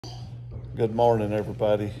Good morning,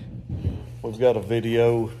 everybody. We've got a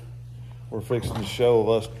video we're fixing to show of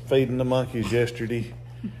us feeding the monkeys yesterday,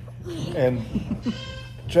 and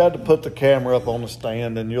tried to put the camera up on the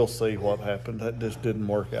stand, and you'll see what happened. That just didn't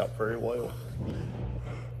work out very well.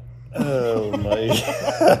 Oh, me.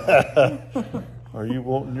 Are you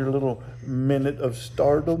wanting your little minute of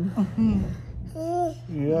stardom?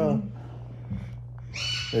 Yeah.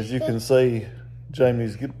 As you can see,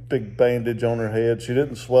 Jamie's got a big bandage on her head. She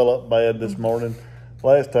didn't swell up bad this morning.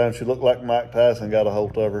 Last time she looked like Mike Tyson got a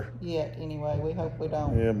hold of her. Yet, anyway, we hope we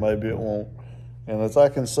don't. Yeah, maybe it won't. And as I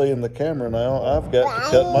can see in the camera now, I've got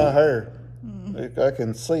to cut my hair. I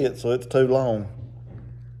can see it, so it's too long.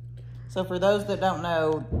 So for those that don't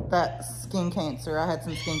know, that's skin cancer. I had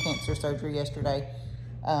some skin cancer surgery yesterday,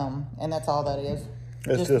 and that's all that is.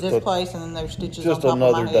 It's just this place, and then there's stitches on just top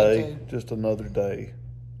another of my head day. too. Just another day.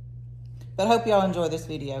 But I hope y'all enjoy this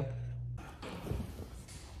video.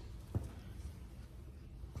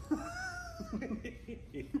 All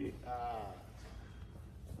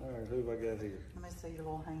right, who have I got here? Let me see your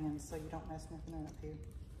little hands so you don't mess nothing up here.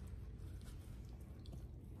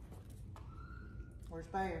 Where's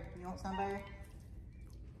Bear? You want some, Bear?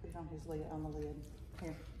 Put it on his lid, on the lid.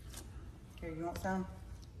 Here. Here, you want some?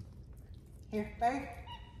 Here, Bear.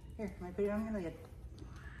 Here, let me put it on your lid.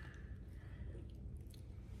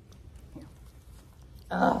 Here.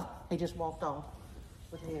 Oh, he just walked off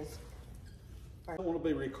with his. I don't want to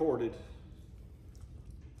be recorded.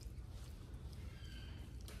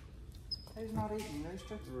 Who's not eating?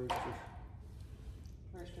 Rooster? Rooster.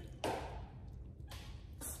 Rooster.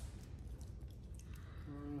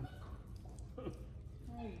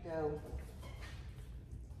 There you go.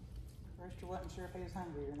 Rooster wasn't sure if he was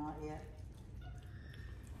hungry or not yet.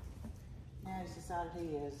 Now he's decided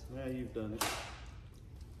he is. Now you've done it.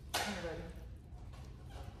 Here, buddy.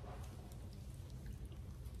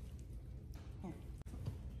 Here.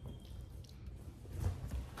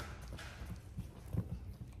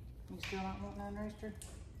 You still not want none, Rooster?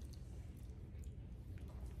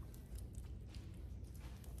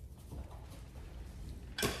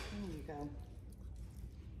 There you go.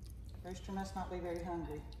 Rooster must not be very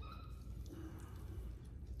hungry.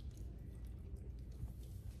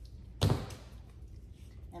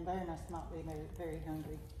 And Bear must not be very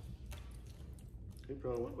hungry. He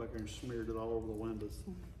probably went back there and smeared it all over the windows.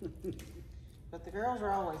 But the girls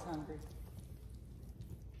are always hungry.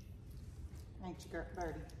 Ain't you,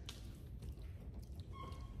 Birdie?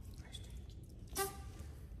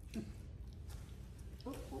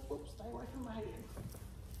 Whoop, whoop, whoop, stay away from my head.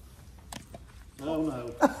 Oh no.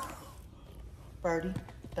 Birdie,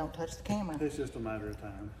 don't touch the camera. It's just a matter of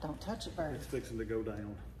time. Don't touch it, Birdie. It's fixing to go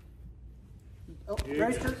down. Oh, Yeah.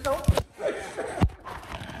 Rooster, go.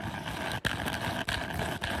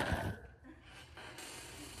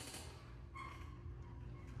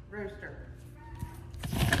 Rooster.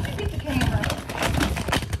 Get the camera.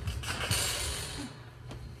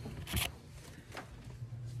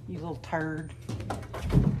 You little turd.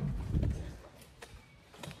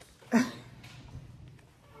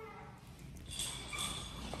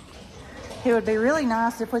 It would be really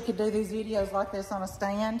nice if we could do these videos like this on a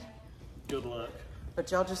stand. Good luck. But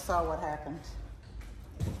y'all just saw what happened.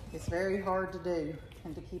 It's very hard to do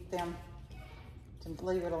and to keep them, to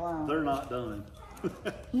leave it alone. They're not done.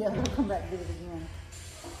 Yeah, they'll come back and do it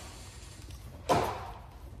again.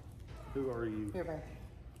 Who are you? Here, babe.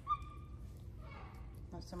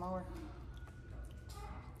 Want some more?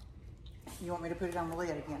 You want me to put it on the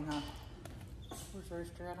lid again, huh? Where's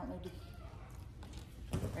Rooster? I don't need to.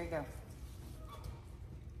 There you go.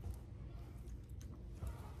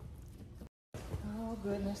 Oh,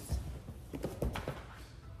 goodness. It's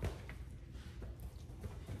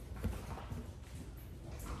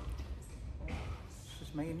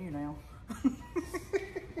just me and you now.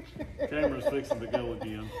 Camera's fixing to go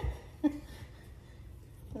again.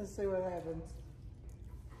 Let's see what happens.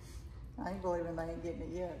 I ain't believing they ain't getting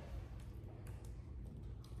it yet.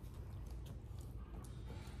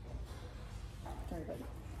 There, buddy.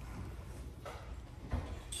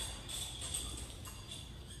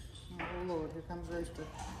 Oh, Lord, here comes Rooster.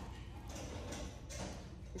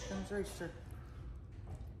 Here comes Rooster.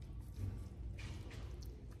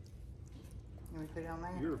 Can we put it on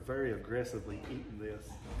there? You're very aggressively eating this.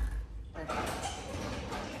 There.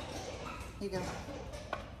 Here you go.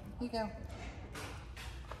 Here you go.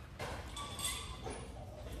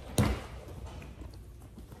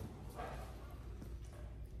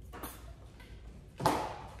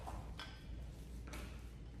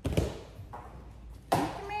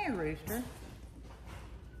 Come here, Rooster.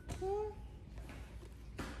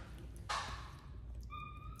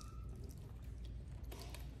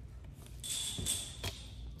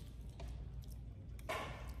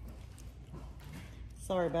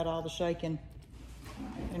 Sorry about all the shaking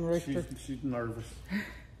and Rooster. She's nervous.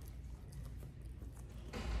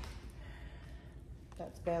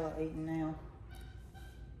 That's Bella eating now.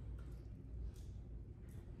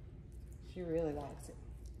 She really likes it.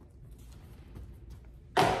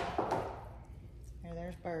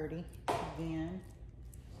 There's Birdie again.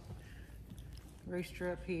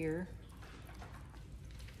 Rooster up here.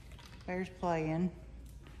 Bear's playing.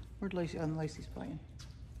 Where'd Lucy? Oh, Lucy's playing.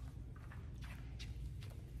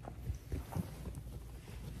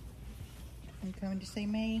 You coming to see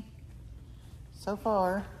me? So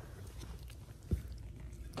far,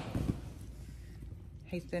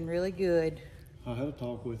 he's been really good. I had a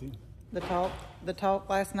talk with him. The talk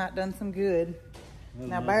last night done some good.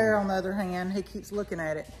 Now Bear, on the other hand, he keeps looking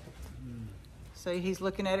at it. See, he's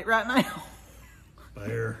looking at it right now.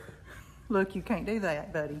 Bear. Look, you can't do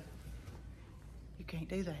that, buddy. You can't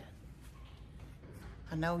do that.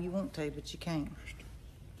 I know you want to, but you can't.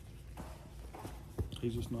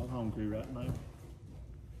 He's just not hungry right now.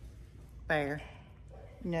 Bear.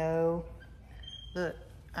 No. Look,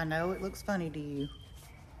 I know it looks funny to you.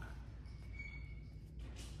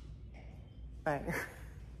 Bear.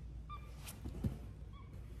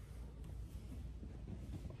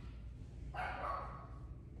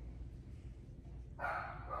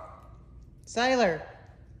 Sailor.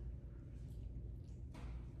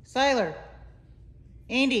 Sailor.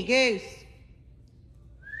 Indy, Goose.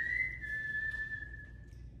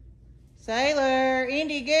 Sailor,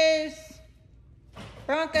 Indy, Goose.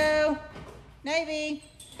 Bronco, Navy.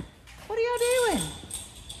 What are y'all doing?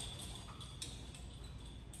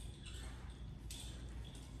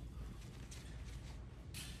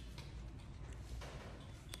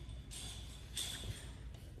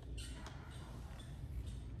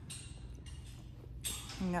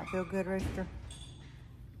 You not feel good, Rooster?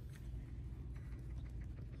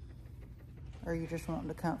 Or are you just wanting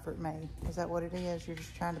to comfort me? Is that what it is? You're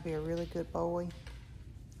just trying to be a really good boy?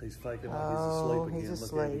 He's faking like he's asleep again. He's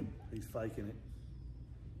asleep. Look at him. He's faking it.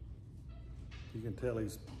 You can tell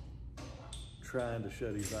he's trying to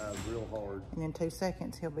shut his eyes real hard. And in 2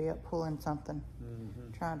 seconds, he'll be up pulling something.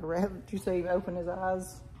 Trying to wrap. Did you see him open his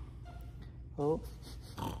eyes? Oh.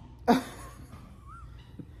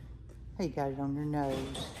 He got it on your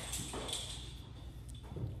nose.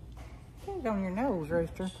 Get it on your nose,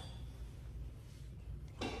 Rooster.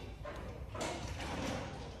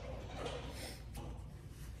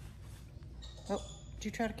 Oh, did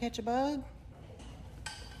you try to catch a bug?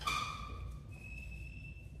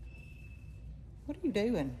 What are you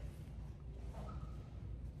doing?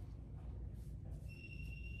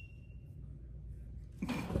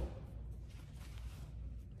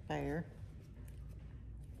 There.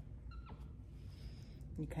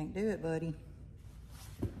 You can't do it, buddy.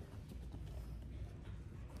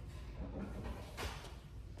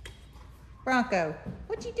 Bronco,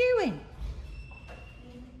 what you doing?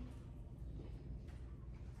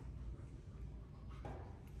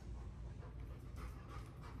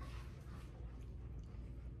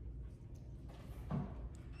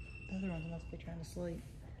 The other ones must be trying to sleep.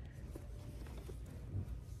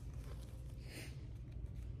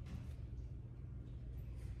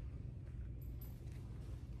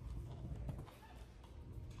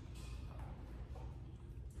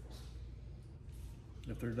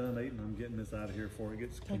 If they're done eating, I'm getting this out of here before it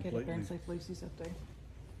gets Take it up there and see completely. if Lucy's up there.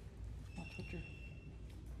 I'll put her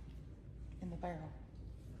in the barrel.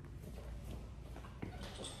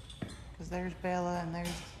 Because there's Bella and there's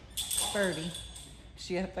Birdie. Is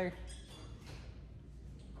she up there?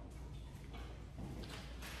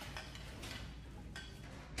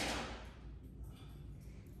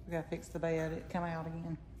 We gotta fix the bed. It come out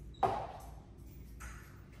again.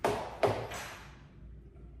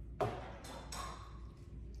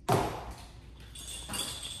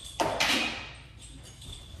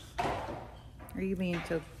 Are you being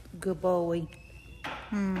so good boy?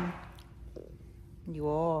 You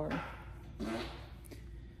are.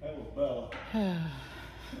 That was Bella.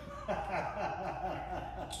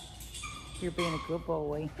 You're being a good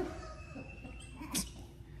boy.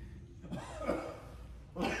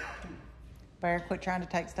 Bear, quit trying to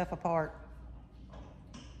take stuff apart.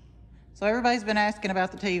 So everybody's been asking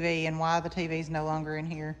about the TV and why the TV's no longer in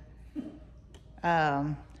here.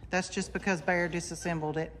 That's just because Bear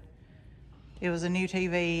disassembled it. It was a new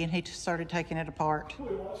TV and he just started taking it apart.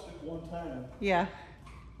 We watched it one time. Yeah,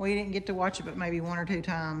 we didn't get to watch it but maybe 1 or 2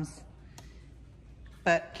 times.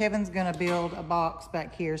 But Kevin's gonna build a box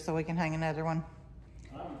back here so we can hang another one.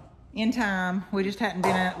 In time. We just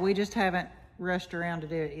haven't rushed around to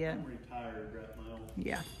do it yet. I'm retired right now.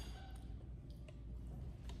 Yeah.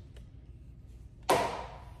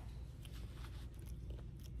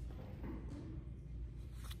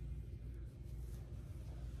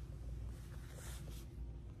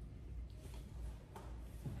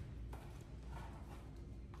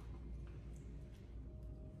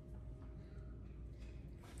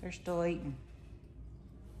 They're still eating.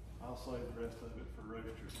 I'll save the rest of it for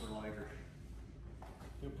Rooster for later.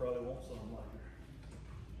 He'll probably want some later.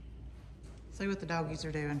 See what the doggies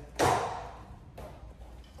are doing.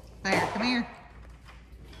 Bear, come here.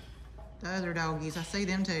 The other doggies, I see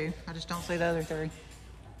them too. I just don't see the other three.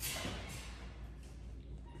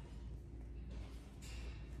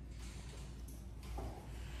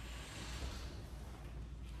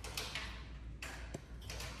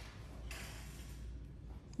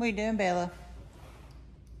 What are you doing, Bella?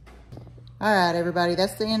 All right, everybody,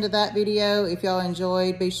 that's the end of that video. If y'all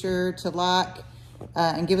enjoyed, be sure to like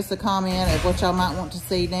and give us a comment of what y'all might want to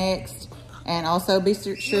see next. And also be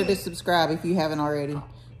sure to subscribe if you haven't already.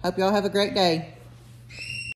 Hope y'all have a great day.